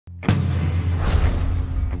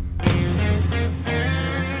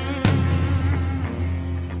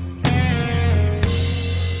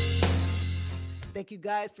Thank you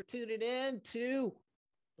guys for tuning in to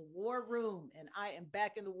the WAAR Room. And I am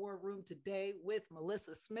back in the WAAR Room today with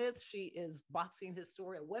Malissa Smith. She is boxing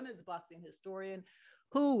historian, women's boxing historian,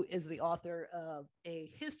 who is the author of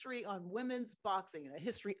A History on Women's Boxing, a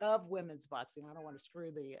history of women's boxing. I don't want to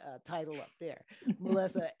screw the title up there,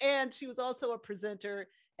 Melissa. And she was also a presenter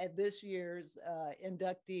at this year's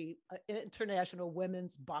inductee, International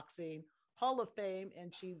Women's Boxing Hall of Fame.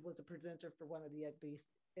 And she was a presenter for one of the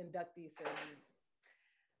inductee ceremonies.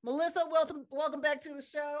 Melissa, welcome back to the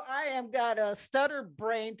show. I am got a stutter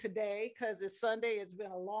brain today because it's Sunday. It's been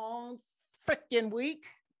a long freaking week.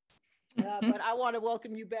 But I want to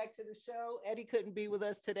welcome you back to the show. Eddie couldn't be with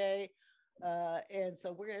us today. And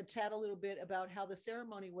so we're going to chat a little bit about how the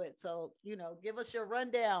ceremony went. So, give us your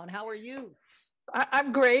rundown. How are you?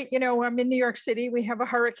 I'm great. I'm in New York City. We have a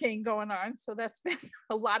hurricane going on. So that's been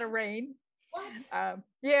a lot of rain. What?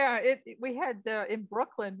 We had in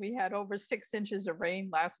Brooklyn, we had over 6 inches of rain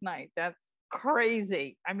last night. That's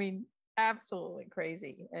crazy. I mean, absolutely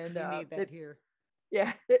crazy. And we need that here.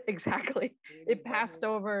 Yeah, exactly. It passed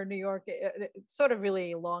over New York. It's sort of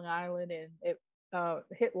really Long Island, and it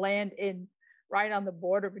hit land right on the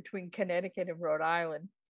border between Connecticut and Rhode Island.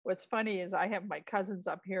 What's funny is I have my cousins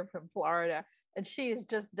up here from Florida, and she is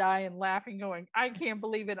just dying laughing, going, I can't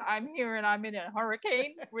believe it. I'm here and I'm in a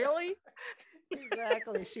hurricane. Really?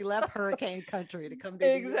 Exactly. She left hurricane country to come to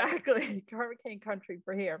exactly hurricane country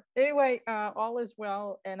for here. Anyway, all is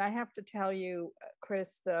well. And I have to tell you,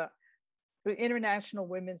 Chris, the International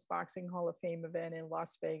Women's Boxing Hall of Fame event in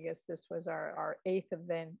Las Vegas. This was our 8th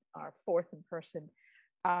event, our 4th in person.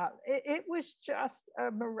 It was just a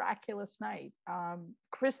miraculous night.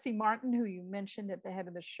 Christy Martin, who you mentioned at the head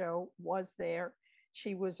of the show, was there.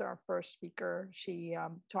 She was our first speaker. She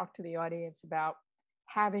talked to the audience about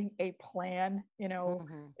having a plan.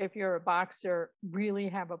 If you're a boxer, really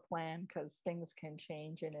have a plan because things can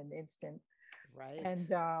change in an instant. Right.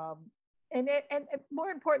 And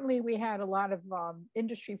more importantly, we had a lot of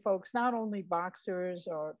industry folks, not only boxers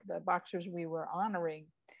or the boxers we were honoring,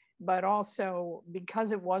 but also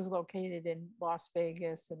because it was located in Las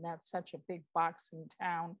Vegas and that's such a big boxing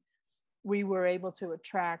town, we were able to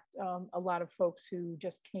attract a lot of folks who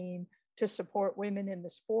just came to support women in the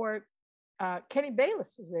sport. Kenny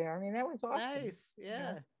Bayless was there. I mean, that was awesome. Nice.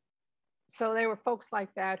 Yeah. So there were folks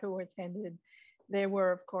like that who attended. There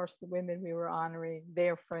were, of course, the women we were honoring,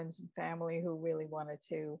 their friends and family who really wanted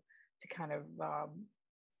to kind of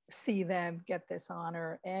see them get this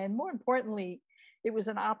honor. And more importantly, it was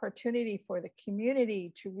an opportunity for the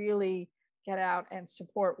community to really get out and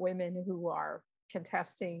support women who are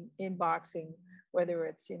contesting in boxing, whether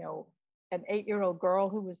it's, an 8-year-old girl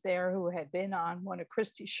who was there who had been on one of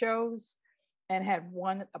Christy's shows and had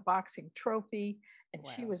won a boxing trophy. And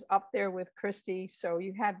wow. She was up there with Christy. So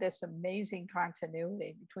you had this amazing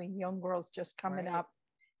continuity between young girls just coming up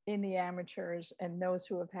in the amateurs and those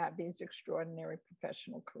who have had these extraordinary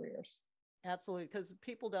professional careers. Absolutely. Because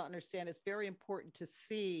people don't understand, it's very important to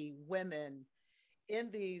see women in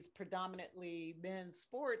these predominantly men's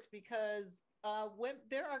sports because when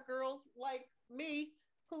there are girls like me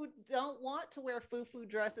who don't want to wear foo-foo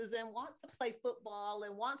dresses and wants to play football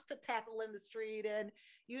and wants to tackle in the street. And,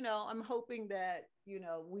 I'm hoping that,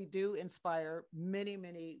 we do inspire many,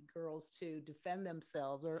 many girls to defend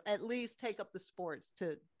themselves or at least take up the sports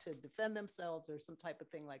to defend themselves or some type of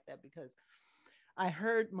thing like that. Because I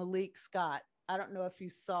heard Malik Scott, I don't know if you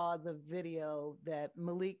saw the video that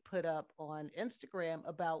Malik put up on Instagram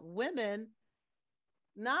about women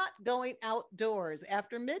not going outdoors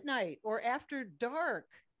after midnight or after dark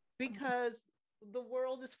because the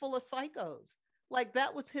world is full of psychos. Like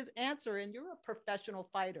that was his answer. And you're a professional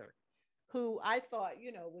fighter who I thought,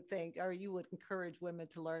 would think, or you would encourage women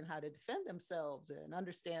to learn how to defend themselves and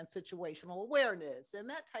understand situational awareness and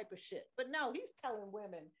that type of shit. But no, he's telling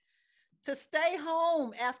women to stay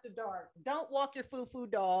home after dark. Don't walk your foo-foo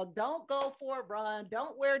dog. Don't go for a run.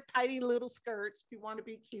 Don't wear tidy little skirts if you want to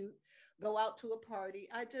be cute. Go out to a party.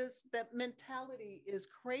 That mentality is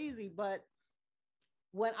crazy. But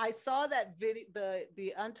when I saw that video,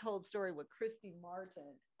 the Untold story with Christy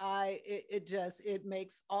Martin, it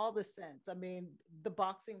makes all the sense. I mean, the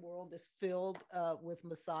boxing world is filled with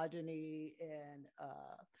misogyny and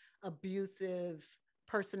abusive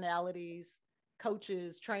personalities,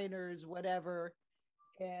 coaches, trainers, whatever.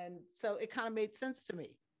 And so it kind of made sense to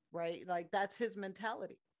me, right? Like that's his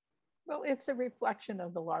mentality. Well, it's a reflection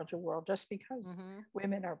of the larger world. Just because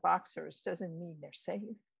women are boxers doesn't mean they're safe.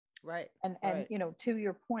 Right. And to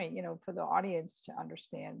your point, for the audience to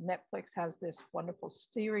understand, Netflix has this wonderful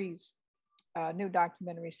series, new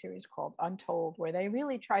documentary series called Untold, where they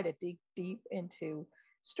really try to dig deep into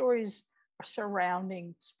stories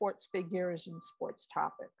surrounding sports figures and sports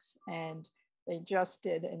topics. And they just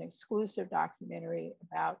did an exclusive documentary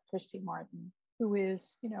about Christy Martin, who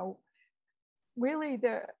is, really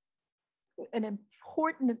an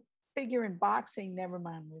important figure in boxing, never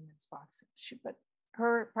mind women's boxing. But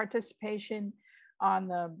her participation on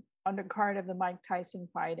the undercard of the Mike Tyson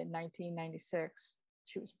fight in 1996,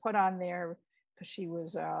 she was put on there because she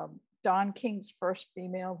was Don King's first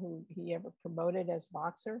female who he ever promoted as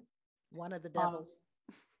boxer. One of the devils.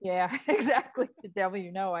 Yeah, exactly. The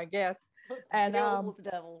devil, I guess. And the old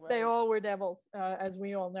devil, right? They all were devils, as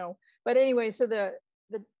we all know. But anyway, so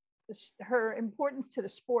her importance to the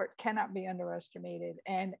sport cannot be underestimated.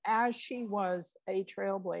 And as she was a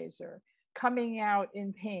trailblazer, coming out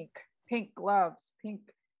in pink gloves, pink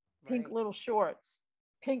little shorts,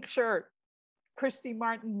 pink shirt, Christy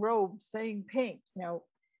Martin robe saying pink,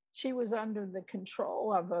 she was under the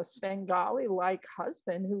control of a Svengali-like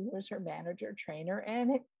husband who was her manager, trainer,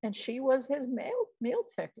 and she was his meal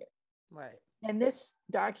ticket. Right. And this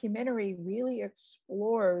documentary really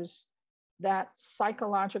explores that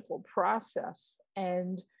psychological process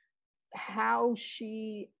and how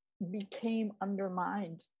she became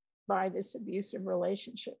undermined by this abusive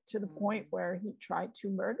relationship to the point where he tried to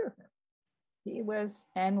murder her. He was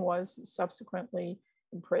subsequently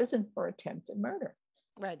imprisoned for attempted murder.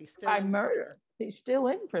 Right, he's still in prison. He's still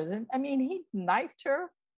in prison. I mean, he knifed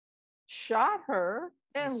her, shot her,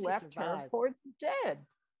 and left her for dead.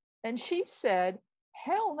 And she said,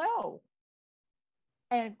 hell no,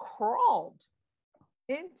 and crawled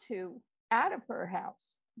out of her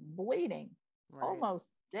house, bleeding, almost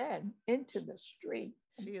dead, into the street.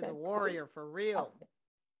 She is a warrior for real.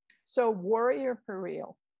 So warrior for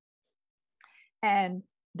real. And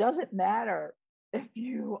doesn't matter if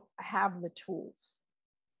you have the tools,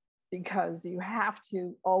 because you have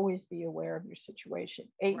to always be aware of your situation,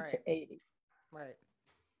 8 to 80. Right.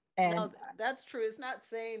 And no, that's true. It's not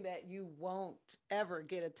saying that you won't ever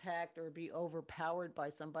get attacked or be overpowered by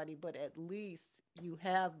somebody, but at least you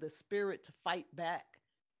have the spirit to fight back.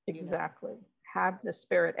 Exactly. Have the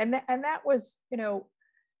spirit. And that was,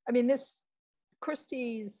 this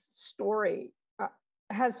Christy's story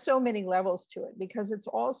has so many levels to it, because it's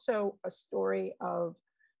also a story of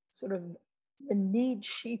sort of the need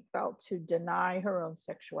she felt to deny her own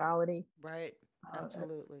sexuality. Right.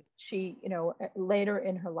 Absolutely. She, later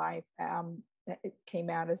in her life, it came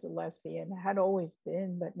out as a lesbian, had always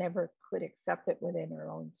been, but never could accept it within her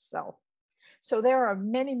own self. So there are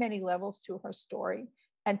many, many levels to her story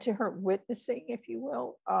and to her witnessing, if you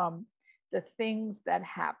will, the things that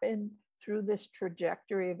happen through this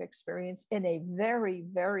trajectory of experience in a very,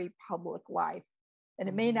 very public life. And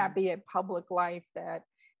it may not be a public life that,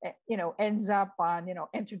 ends up on,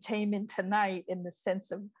 Entertainment Tonight, in the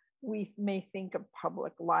sense of, we may think of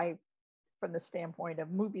public life from the standpoint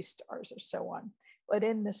of movie stars or so on. But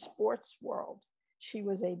in the sports world, she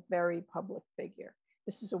was a very public figure.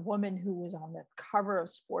 This is a woman who was on the cover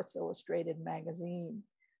of Sports Illustrated magazine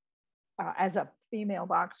as a female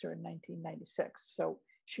boxer in 1996. So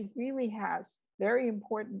she really has very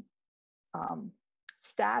important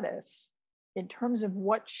status in terms of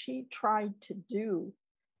what she tried to do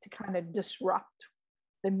to kind of disrupt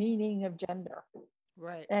the meaning of gender.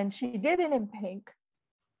 Right. And she did it in pink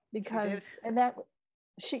because,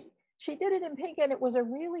 she did it in pink, and it was a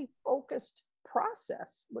really focused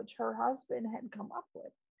process, which her husband had come up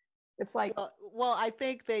with. It's like, well, I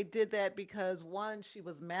think they did that because, one, she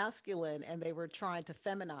was masculine and they were trying to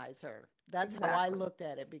feminize her. That's how I looked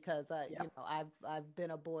at it, because I've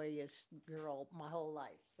been a boyish girl my whole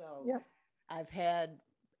life. So I've had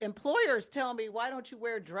employers tell me, why don't you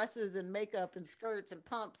wear dresses and makeup and skirts and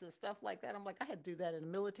pumps and stuff like that? I'm like, I had to do that in the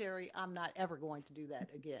military. I'm not ever going to do that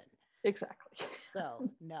again. Exactly. So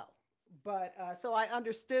no. But so I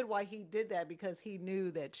understood why he did that, because he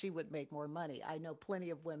knew that she would make more money. I know plenty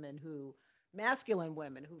of masculine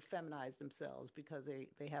women who feminize themselves because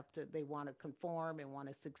they want to conform and want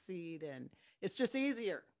to succeed, and it's just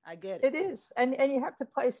easier. I get it. It is. And you have to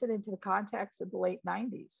place it into the context of the late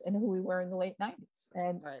 90s and who we were in the late 90s.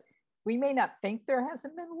 And we may not think there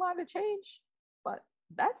hasn't been a lot of change, but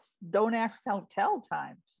that's don't ask, don't tell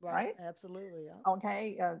times, right? Absolutely. Yeah.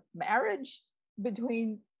 Okay. Marriage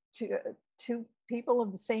between two people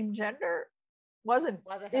of the same gender wasn't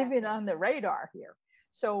even on the radar here.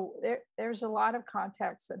 So there's a lot of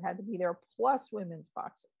context that had to be there, plus women's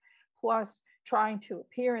boxing, plus trying to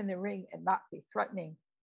appear in the ring and not be threatening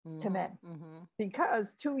to men.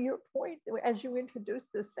 Because to your point, as you introduced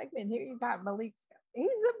this segment, here you got Malik. He's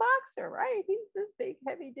a boxer, right? He's this big,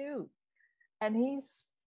 heavy dude. And he's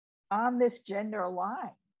on this gender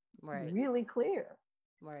line, really clear.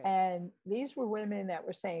 Right. And these were women that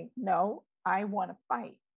were saying, no, I want to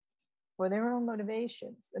fight for their own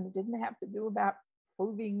motivations. And it didn't have to do about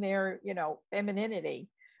proving their, femininity,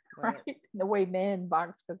 right? Right. The way men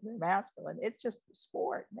box because they're masculine. It's just the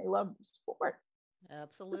sport. And they love the sport. It's like,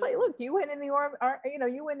 Absolutely. look, you went in the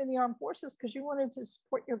you went in the armed forces because you wanted to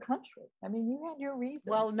support your country. I mean, you had your Well,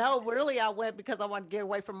 reasons. no, really, I went because I wanted to get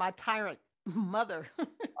away from my tyrant mother.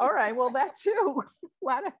 All right, well, that too.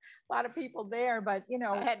 A lot of people there, but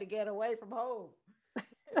I had to get away from home.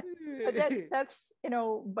 but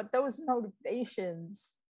but those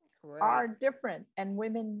motivations Right. are different, and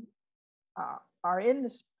women are in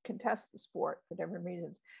this contest the sport for different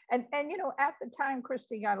reasons. And at the time,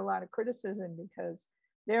 Christy got a lot of criticism because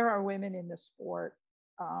there are women in the sport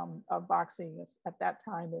of boxing at that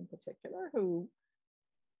time in particular who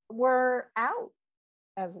were out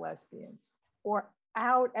as lesbians or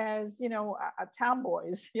out as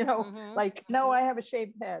tomboys, Mm-hmm. like, no, Mm-hmm. I have a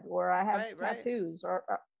shaved head, or I have Right. Right. tattoos, or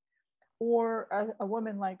a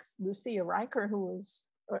woman like Lucia Riker, who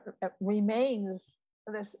remains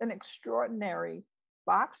an extraordinary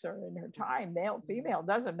boxer in her time. Male, Mm-hmm. female,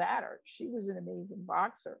 doesn't matter. She was an amazing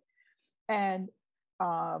boxer, and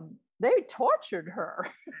they tortured her.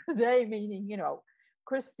 They, meaning,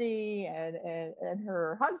 Christy and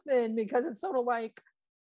her husband, because it's sort of like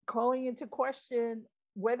calling into question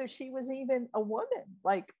whether she was even a woman.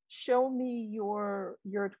 Like, show me your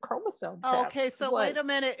chromosome test. Okay, It's so wait like, a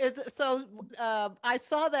minute. Is it, so I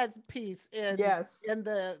saw that piece yes, in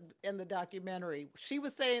the documentary. She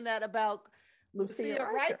was saying that about Lucia Lucia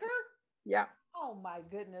Riker. Riker. Yeah, Oh my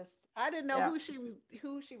goodness. I didn't know yeah,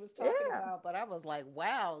 who she was talking yeah. about, but I was like,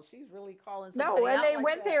 wow, she's really calling No, somebody and out they like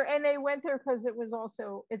went that. there, because it was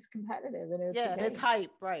also, it's competitive and it's a Yeah, and it's game.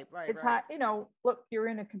 hype. Right, right, It's right. hot. Look, you're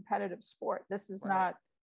in a competitive sport. This is Right. not.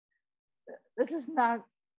 This is not.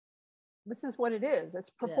 This is what it is. It's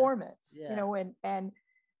Yeah. performance. Yeah. And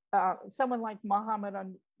someone like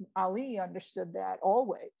Muhammad Ali understood that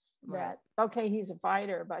always. Right. That, okay, he's a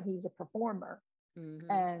fighter, but he's a performer,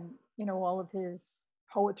 Mm-hmm. and all of his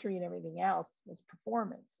poetry and everything else was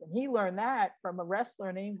performance, and he learned that from a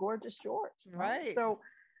wrestler named Gorgeous George. Right. Right. So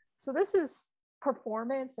this is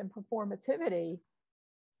performance and performativity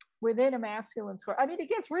within a masculine sport. I mean, it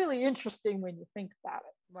gets really interesting when you think about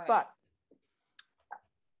it. Right. But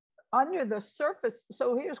under the surface,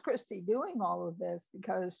 so here's Christy doing all of this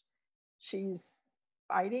because she's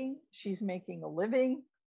fighting, she's making a living,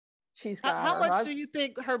 she's got How her much do husband. you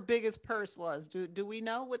think her biggest purse was? Do we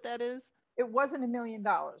know what that is? It wasn't $1 million,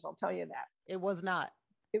 I'll tell you that. It was not.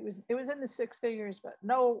 It was in the six figures, but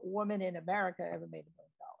no woman in America ever made $1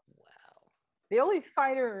 million. Wow. The only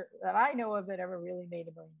fighter that I know of that ever really made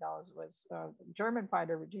 $1 million was German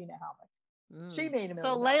fighter Regina Halmich. She Mm. made $1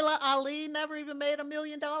 So million. Layla Ali never even made $1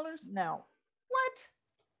 million? No, What?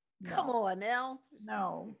 Come no, on now.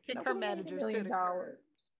 no. Kick her Nobody made $1 managers to million. the curb.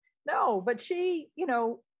 No, but she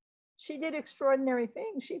did extraordinary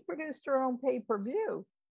things. She produced her own pay-per-view,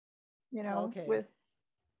 Okay.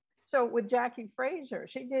 with Jackie Frazier.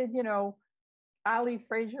 She did, Ali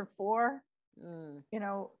Frazier 4, Mm, you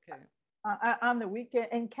know, okay. on the weekend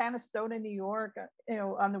in Canastota, New York,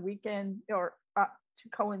 on the weekend, or to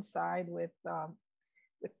coincide with the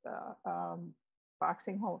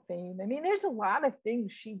Boxing Hall of Fame. I mean, there's a lot of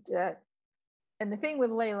things she did. And the thing with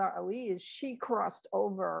Layla Ali is she crossed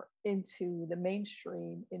over into the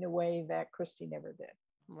mainstream in a way that Christy never did.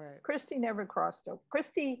 Right. Christy never crossed over.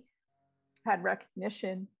 Christy had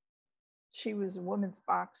recognition. She was a women's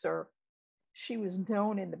boxer. She was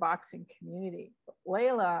known in the boxing community. But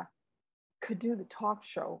Layla could do the talk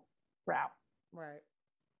show route Right.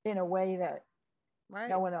 in a way that no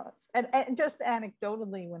Right. one else. And just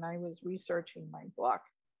anecdotally, when I was researching my book,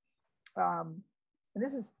 and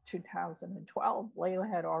this is 2012, Layla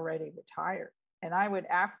had already retired. And I would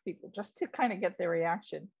ask people just to kind of get their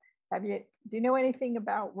reaction. Do you know anything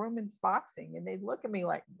about women's boxing? And they'd look at me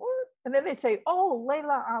like, what? And then they'd say, oh,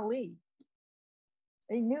 Layla Ali.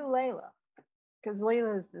 They knew Layla because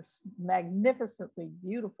Layla is this magnificently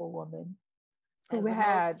beautiful woman As who the most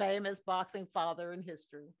had famous boxing father in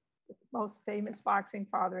history. the most famous boxing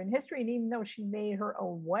father in history. And even though she made her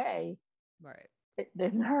own way, Right. it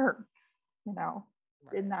didn't hurt, did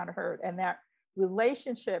Right. not hurt. And that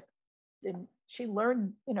relationship didn't, she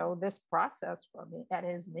learned, this process from me at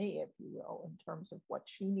his knee, if you will, in terms of what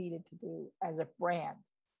she needed to do as a brand.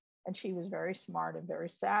 And she was very smart and very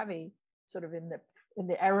savvy, sort of in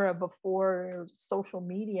the era before social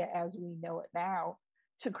media as we know it now,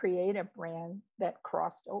 to create a brand that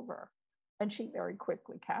crossed over. And she very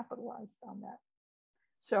quickly capitalized on that.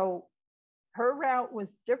 So her route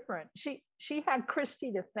was different. She had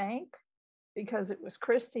Christy to thank because it was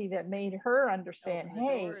Christy that made her understand, Open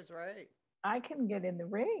the hey, doors, right? I can get in the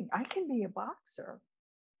ring. I can be a boxer.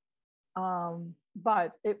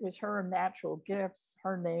 But it was her natural gifts,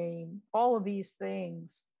 her name, all of these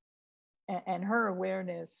things, and her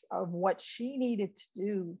awareness of what she needed to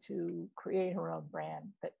do to create her own brand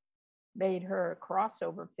that made her a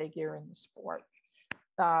crossover figure in the sport,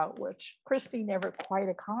 which Christy never quite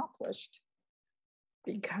accomplished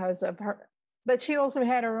because of her. But she also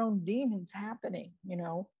had her own demons happening,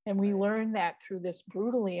 and we learned that through this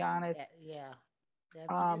brutally honest Yeah. If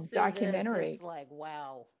you see documentary. this, it's like,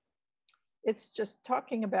 wow. It's just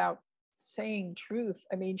talking about saying truth.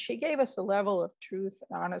 I mean, she gave us a level of truth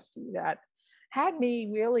and honesty that had me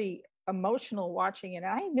really emotional watching it.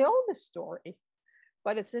 I know the story,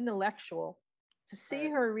 but it's intellectual to see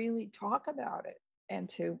her really talk about it and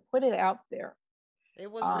to put it out there. It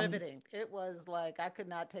was riveting. It was like I could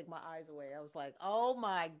not take my eyes away. I was like, "Oh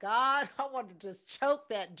my God!" I wanted to just choke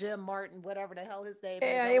that Jim Martin, whatever the hell his name is.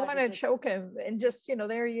 Yeah, I want to choke him, and just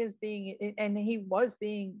there he is and he was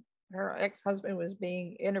being, her ex-husband was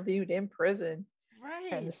being interviewed in prison,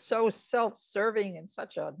 right, and so self-serving and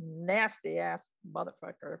such a nasty ass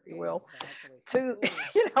motherfucker, if you will. To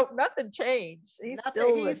nothing changed. He's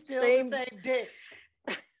still the same dick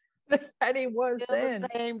that he was still then. The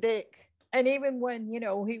same dick. And even when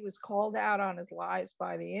he was called out on his lies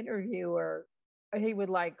by the interviewer, he would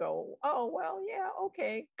go, "Oh well, yeah,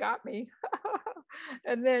 okay, got me,"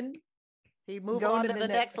 and then he'd move on to the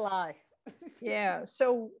next lie. Yeah,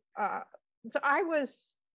 so I was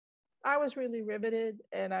really riveted,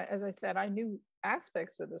 and as I said, I knew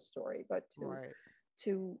aspects of the story, but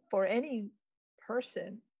for any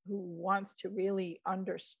person who wants to really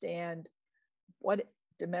understand what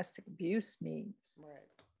domestic abuse means,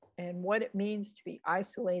 and what it means to be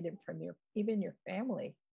isolated from even your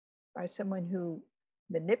family by someone who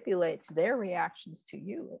manipulates their reactions to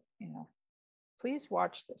you, please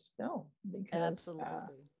watch this film, because absolutely.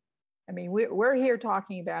 I mean, we're here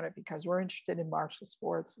talking about it because we're interested in martial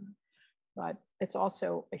sports, but it's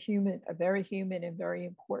also a very human and very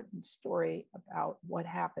important story about what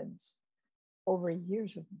happens over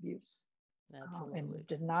years of abuse and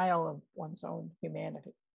denial of one's own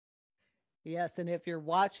humanity. Yes, and if you're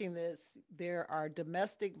watching this, there are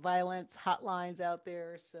domestic violence hotlines out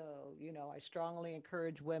there. So, I strongly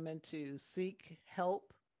encourage women to seek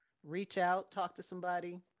help, reach out, talk to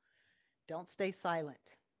somebody. Don't stay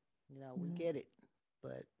silent. We get it,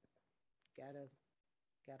 but gotta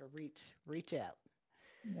reach out.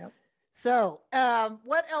 Yep. So,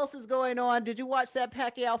 what else is going on? Did you watch that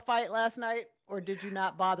Pacquiao fight last night, or did you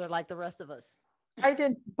not bother like the rest of us? I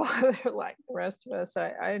didn't bother like the rest of us.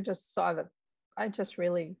 I just saw that. I just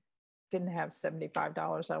really didn't have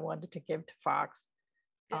 $75 I wanted to give to Fox.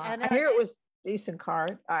 I hear it was decent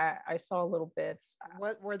card. I saw little bits.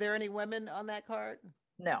 What were there any women on that card?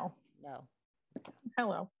 No.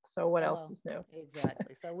 Hello. So what else is new?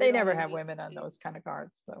 Exactly. So they never have women on those kind of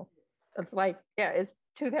cards. So it's like, it's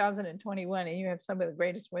 2021, and you have some of the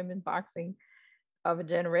greatest women boxing of a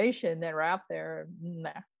generation that are out there.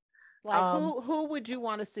 Nah. Like who would you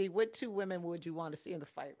want to see? What two women would you want to see in the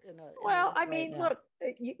fight? I mean, look,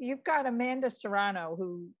 you've got Amanda Serrano,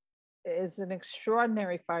 who is an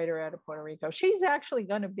extraordinary fighter out of Puerto Rico. She's actually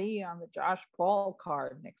going to be on the Josh Paul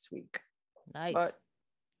card next week. Nice.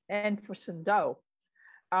 And for some dough,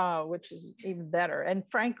 which is even better. And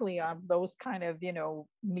frankly, those kind of,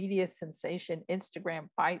 media sensation Instagram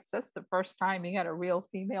fights, that's the first time you got a real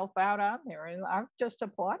female fight on there. And I'm just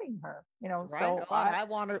applauding her, Right. So I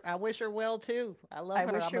want her, I wish her well too. I love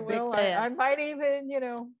her. I'm a big fan. I might even,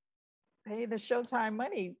 pay the Showtime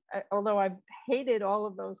money. Although I've hated all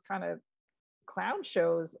of those kind of clown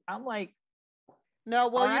shows. I'm like, no,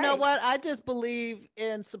 well, you know what? I just believe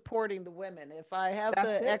in supporting the women. If I have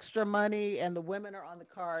the extra money and the women are on the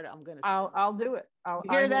card, I'm going to. I'll do it. You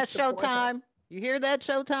hear that, Showtime? You hear that,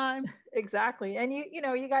 Showtime? Exactly, and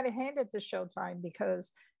you got to hand it to Showtime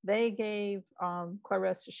because they gave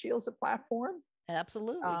Claressa Shields a platform.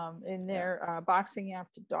 Absolutely. In their Boxing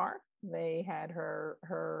After Dark, they had her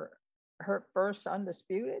first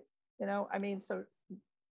Undisputed. I mean, so,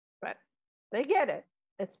 but they get it.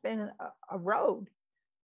 It's been a road,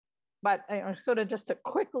 but sort of just to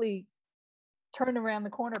quickly turn around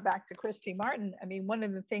the corner back to Christy Martin. I mean, one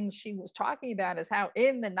of the things she was talking about is how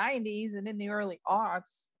in the 90s and in the early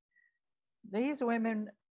aughts, these women's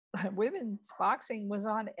boxing was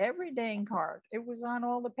on every dang card. It was on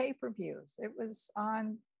all the pay-per-views. It was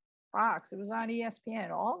on Fox. It was on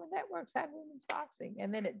ESPN. All the networks had women's boxing,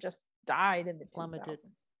 and then it just died in the 2000s.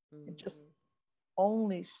 It just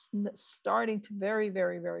only starting to very,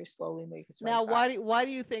 very, very slowly make its way Now, back. why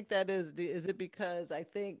do you think that is? Is it because I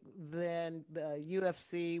think then the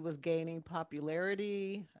UFC was gaining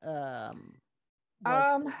popularity? Was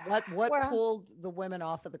Um, what well, pulled the women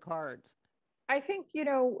off of the cards? I think,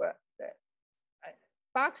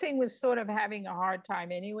 boxing was sort of having a hard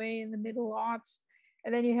time anyway in the middle aughts.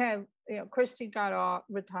 And then you have, Christy got off,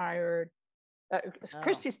 retired. Oh,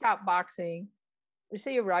 Christy stopped boxing.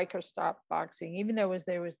 Lucia Riker stopped boxing, even though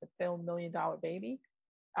there was the film Million Dollar Baby.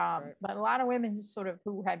 right. But a lot of women sort of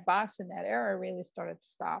who had boxed in that era really started to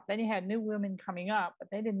stop. Then you had new women coming up, but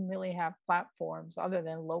they didn't really have platforms other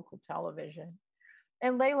than local television.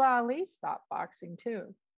 And Layla Ali stopped boxing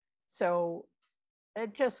too. So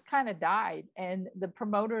it just kind of died. And the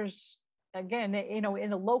promoters, again, in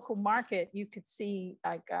a local market, you could see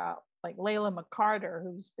like Layla McCarter,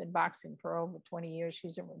 who's been boxing for over 20 years.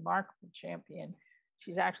 She's a remarkable champion.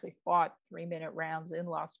 She's actually fought 3-minute rounds in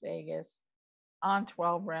Las Vegas on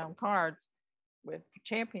 12-round cards with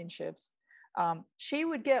championships. She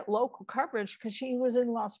would get local coverage because she was in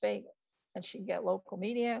Las Vegas, and she'd get local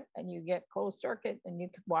media, and you get closed circuit, and you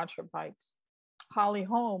could watch her fights. Holly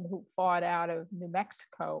Holm, who fought out of New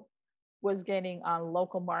Mexico, was getting on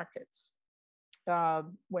local markets.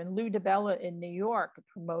 When Lou DiBella in New York, a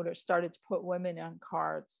promoter, started to put women on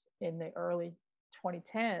cards in the early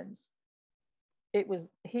 2010s,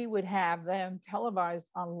 he would have them televised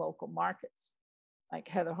on local markets, like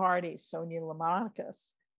Heather Hardy, Sonia Lamonicas.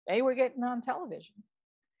 They were getting on television.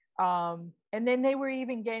 And then they were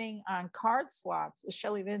even getting on card slots.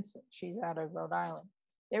 Shelley Vincent, she's out of Rhode Island.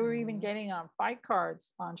 They were even getting on fight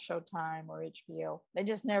cards on Showtime or HBO. They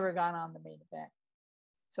just never got on the main event.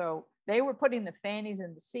 So they were putting the fannies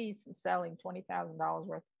in the seats and selling $20,000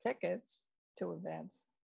 worth of tickets to events.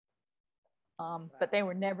 But they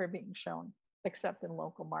were never being shown except in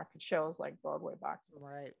local market shows like Broadway boxing.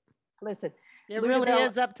 Right. Listen, it really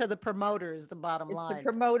is up to the promoters, the bottom it's line. the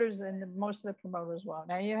promoters, and most of the promoters will.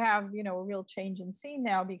 Now you have, a real change in scene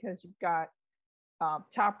now because you've got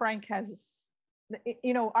Top Rank has,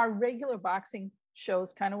 our regular boxing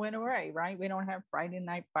shows kind of went away, right? We don't have Friday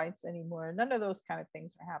night fights anymore. None of those kind of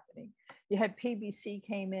things are happening. You had PBC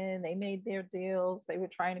came in, they made their deals. They were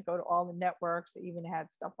trying to go to all the networks. They even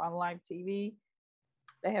had stuff on live TV.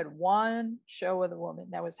 They had one show with a woman,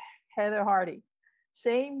 that was Heather Hardy.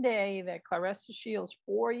 Same day that Claressa Shields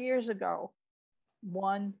 4 years ago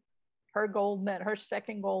won her gold medal, her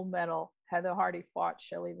second gold medal, Heather Hardy fought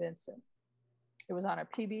Shelley Vincent. It was on a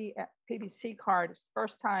PBC card. It's the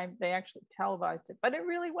first time they actually televised it, but it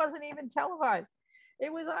really wasn't even televised.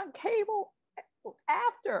 It was on cable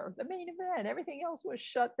after the main event. Everything else was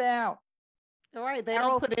shut down. All right. They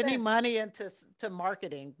don't put any money into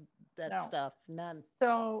marketing that stuff. None.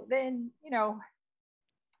 So then,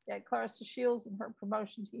 Claressa Shields and her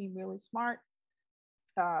promotion team really smart.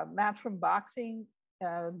 Matchroom Boxing,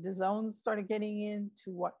 the zones started getting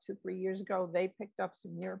into 2-3 years ago. They picked up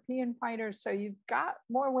some European fighters, so you've got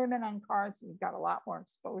more women on cards, and you've got a lot more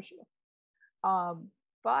exposure.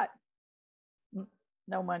 But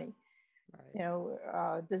no money.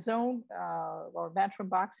 Right. The zone or Matchroom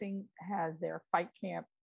Boxing had their fight camp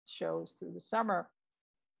shows through the summer.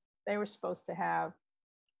 They were supposed to have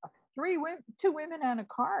 2 women on a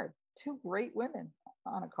card, 2 great women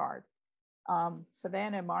on a card.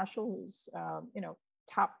 Savannah Marshall, who's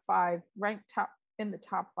top 5, ranked in the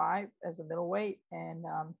top 5 as a middleweight, and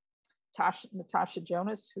Natasha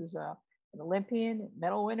Jonas, who's an Olympian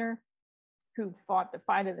medal winner, who fought the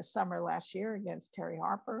fight of the summer last year against Terry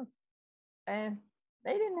Harper, and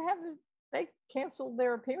they canceled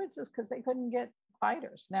their appearances because they couldn't get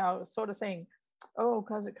fighters. Now, sort of saying, oh,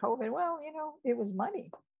 because of COVID. Well, it was money.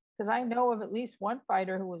 Because I know of at least one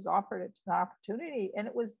fighter who was offered an opportunity, and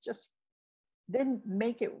it was just didn't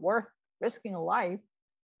make it worth risking a life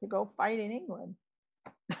to go fight in England.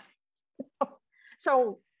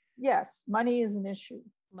 So yes, money is an issue.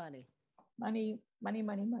 Money,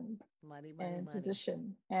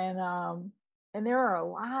 position, and there are a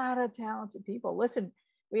lot of talented people. Listen,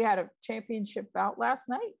 we had a championship bout last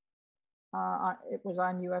night. It was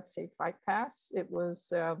on UFC Fight Pass. It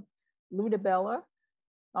was Lou DiBella,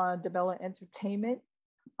 DiBella Entertainment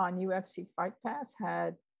on UFC Fight Pass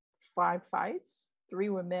had 5 fights. 3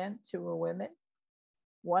 were men, 2 were women.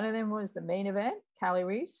 One of them was the main event, Callie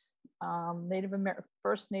Reese,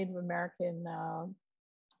 first Native American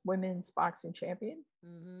women's boxing champion.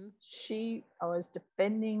 Mm-hmm. She was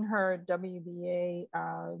defending her WBA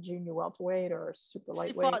junior welterweight or super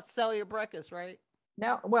lightweight. She fought Celia Brækhus, right?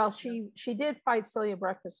 No, well, she did fight Celia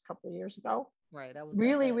Brækhus a couple of years ago. Right, that was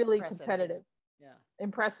really competitive.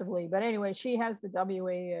 impressively. But anyway, she has the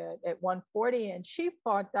WA at 140, and she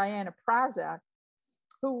fought Diana Prazak,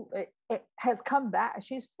 who has come back.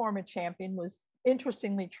 She's a former champion, was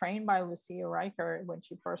interestingly trained by Lucia Riker when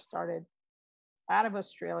she first started out of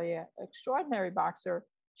Australia. Extraordinary boxer.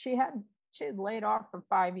 She had laid off for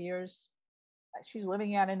 5 years. She's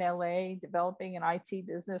living out in LA, developing an IT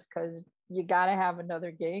business, because you got to have another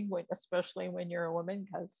gig, especially when you're a woman,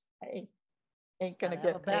 because, hey, ain't going to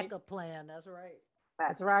get a backup plan. That's right.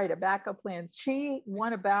 That's right. A backup plan. She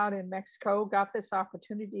won a bout in Mexico, got this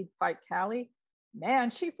opportunity to fight Callie. Man,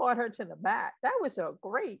 she fought her to the mat. That was a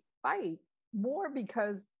great fight, more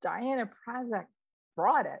because Diana Prazak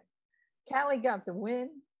brought it. Callie got the win,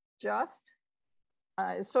 just.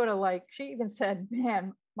 It's sort of like, she even said,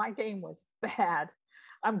 man, my game was bad.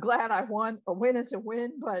 I'm glad I won. A win is a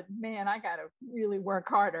win, but man, I got to really work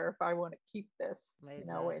harder if I want to keep this.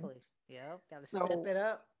 Exactly. Got to step it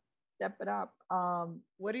up. Step it up.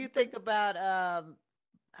 What do you think about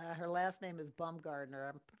her last name is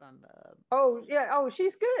Bumgardner? Oh yeah. Oh,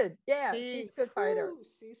 she's good. Yeah, she's a good fighter.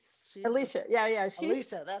 She's Alicia. Yeah.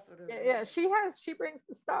 Alicia. That's what it is. Yeah. She brings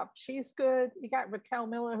the stuff. She's good. You got Raquel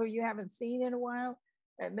Miller, who you haven't seen in a while,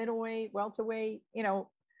 at middleweight, welterweight.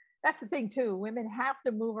 That's the thing too. Women have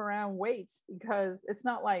to move around weights, because it's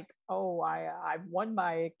not like, oh, I've won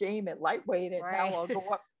my game at lightweight and now I'll go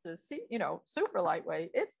up to super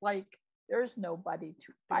lightweight. It's like there's nobody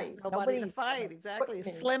to fight. Nobody to fight. Exactly.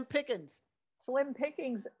 It's slim pickings. Slim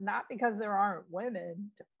pickings, not because there aren't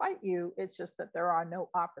women to fight you. It's just that there are no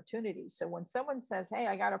opportunities. So when someone says, hey,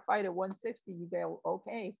 I got to fight at 160, you go,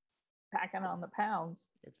 okay, packing on the pounds.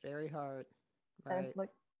 It's very hard. Right. And look,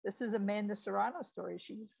 this is Amanda Serrano story.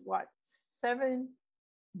 She's 7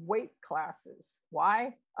 weight classes.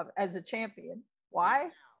 Why? As a champion. Why?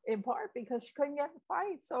 In part because she couldn't get the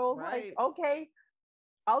fight. So like, okay,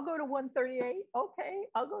 I'll go to 138. Okay,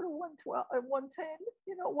 I'll go to 112, 110,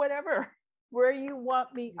 whatever. Where you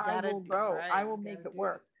want me, I will go. Right. I will make it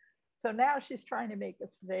work. So now she's trying to make a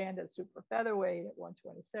stand at super featherweight at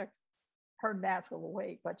 126, her natural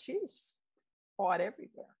weight, but she's fought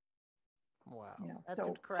everywhere. Wow, that's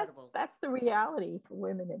incredible. That's the reality for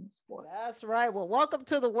women in the sport. That's right. Well, welcome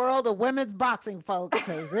to the world of women's boxing, folks,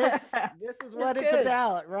 because this is what it's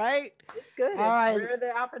about, right? It's good. All right. Where are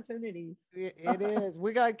the opportunities? It is.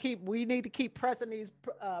 We need to keep pressing these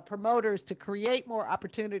promoters to create more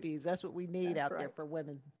opportunities. That's what we need out there for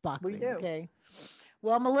women's boxing. We do. Okay.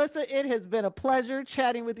 Well, Malissa, it has been a pleasure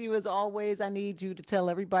chatting with you as always. I need you to tell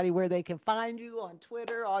everybody where they can find you on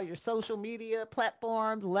Twitter, all your social media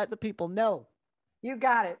platforms. Let the people know. You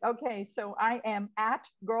got it. Okay, so I am at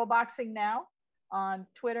Girl Boxing Now on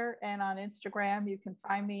Twitter and on Instagram. You can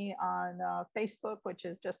find me on Facebook, which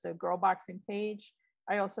is just a girl boxing page.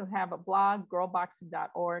 I also have a blog,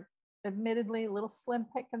 girlboxing.org. Admittedly, a little slim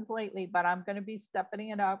pickings lately, but I'm going to be stepping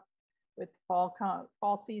it up with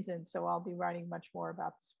fall season, so I'll be writing much more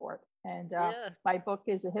about the sport. And my book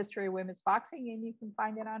is A History of Women's Boxing, and you can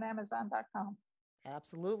find it on Amazon.com.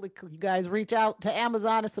 Absolutely. You guys reach out to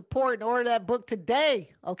Amazon and support and order that book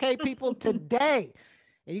today. Okay, people, today.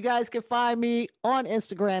 And you guys can find me on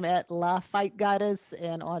Instagram at La Fight Goddess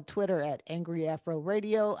and on Twitter at Angry Afro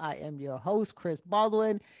Radio. I am your host, Chris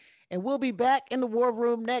Baldwin, and we'll be back in the War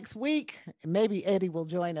Room next week. And maybe Eddie will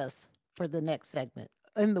join us for the next segment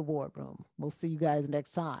in the War Room. We'll see you guys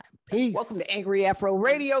next time. Peace. Welcome to Angry Afro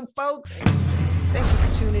Radio, folks. Thank you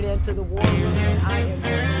for tuning in to the War Room. And I am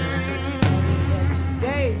your host, and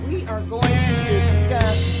today we are going to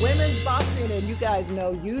discuss women's boxing. And you guys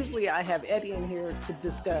know, usually I have Eddie in here to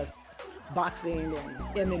discuss boxing and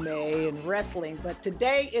MMA and wrestling, but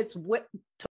today it's